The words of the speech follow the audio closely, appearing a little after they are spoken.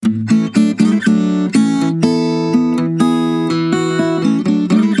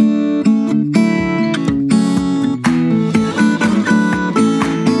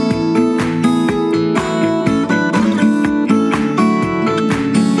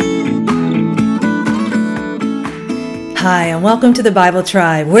Hi, and welcome to the Bible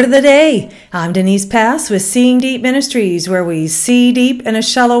Tribe. Word of the day. I'm Denise Pass with Seeing Deep Ministries, where we see deep in a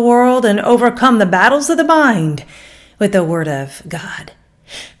shallow world and overcome the battles of the mind with the Word of God.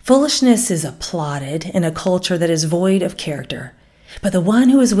 Foolishness is applauded in a culture that is void of character, but the one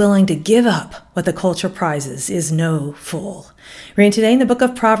who is willing to give up what the culture prizes is no fool. Reading today in the book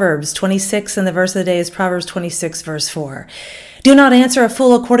of Proverbs 26, and the verse of the day is Proverbs 26, verse 4. Do not answer a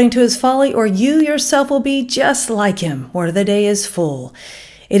fool according to his folly, or you yourself will be just like him. Word of the day is fool.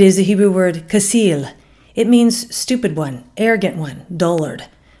 It is the Hebrew word kes-eel. It means stupid one, arrogant one, dullard,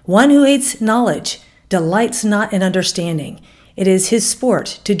 one who hates knowledge, delights not in understanding. It is his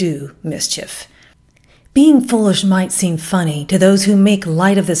sport to do mischief. Being foolish might seem funny to those who make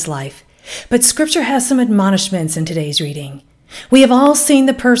light of this life, but Scripture has some admonishments in today's reading. We have all seen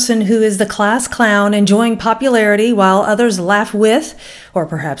the person who is the class clown enjoying popularity while others laugh with, or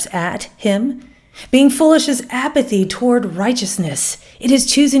perhaps at, him. Being foolish is apathy toward righteousness. It is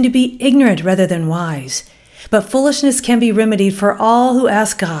choosing to be ignorant rather than wise. But foolishness can be remedied for all who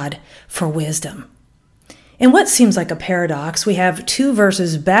ask God for wisdom. In what seems like a paradox, we have two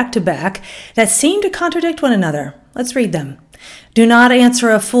verses back to back that seem to contradict one another. Let's read them. Do not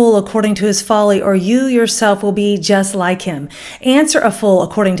answer a fool according to his folly, or you yourself will be just like him. Answer a fool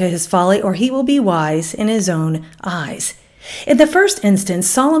according to his folly, or he will be wise in his own eyes. In the first instance,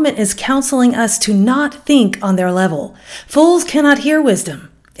 Solomon is counseling us to not think on their level. Fools cannot hear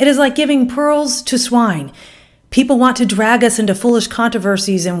wisdom. It is like giving pearls to swine. People want to drag us into foolish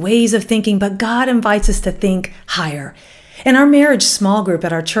controversies and ways of thinking, but God invites us to think higher. In our marriage small group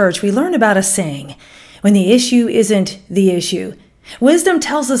at our church, we learn about a saying, when the issue isn't the issue. Wisdom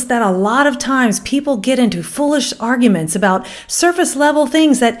tells us that a lot of times people get into foolish arguments about surface level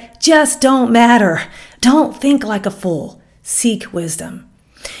things that just don't matter. Don't think like a fool. Seek wisdom.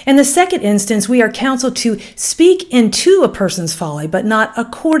 In the second instance, we are counseled to speak into a person's folly, but not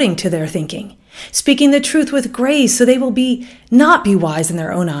according to their thinking. Speaking the truth with grace so they will not be wise in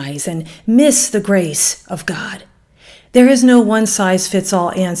their own eyes and miss the grace of God. There is no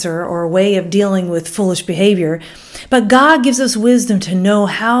one-size-fits-all answer or way of dealing with foolish behavior, but God gives us wisdom to know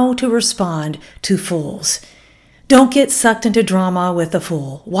how to respond to fools. Don't get sucked into drama with the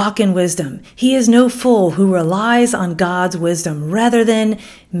fool. Walk in wisdom. He is no fool who relies on God's wisdom rather than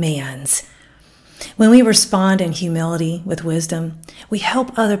man's. When we respond in humility with wisdom, we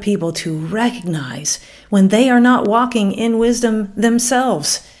help other people to recognize when they are not walking in wisdom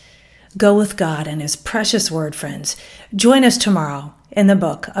themselves. Go with God and his precious word, friends. Join us tomorrow in the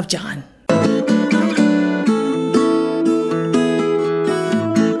book of John.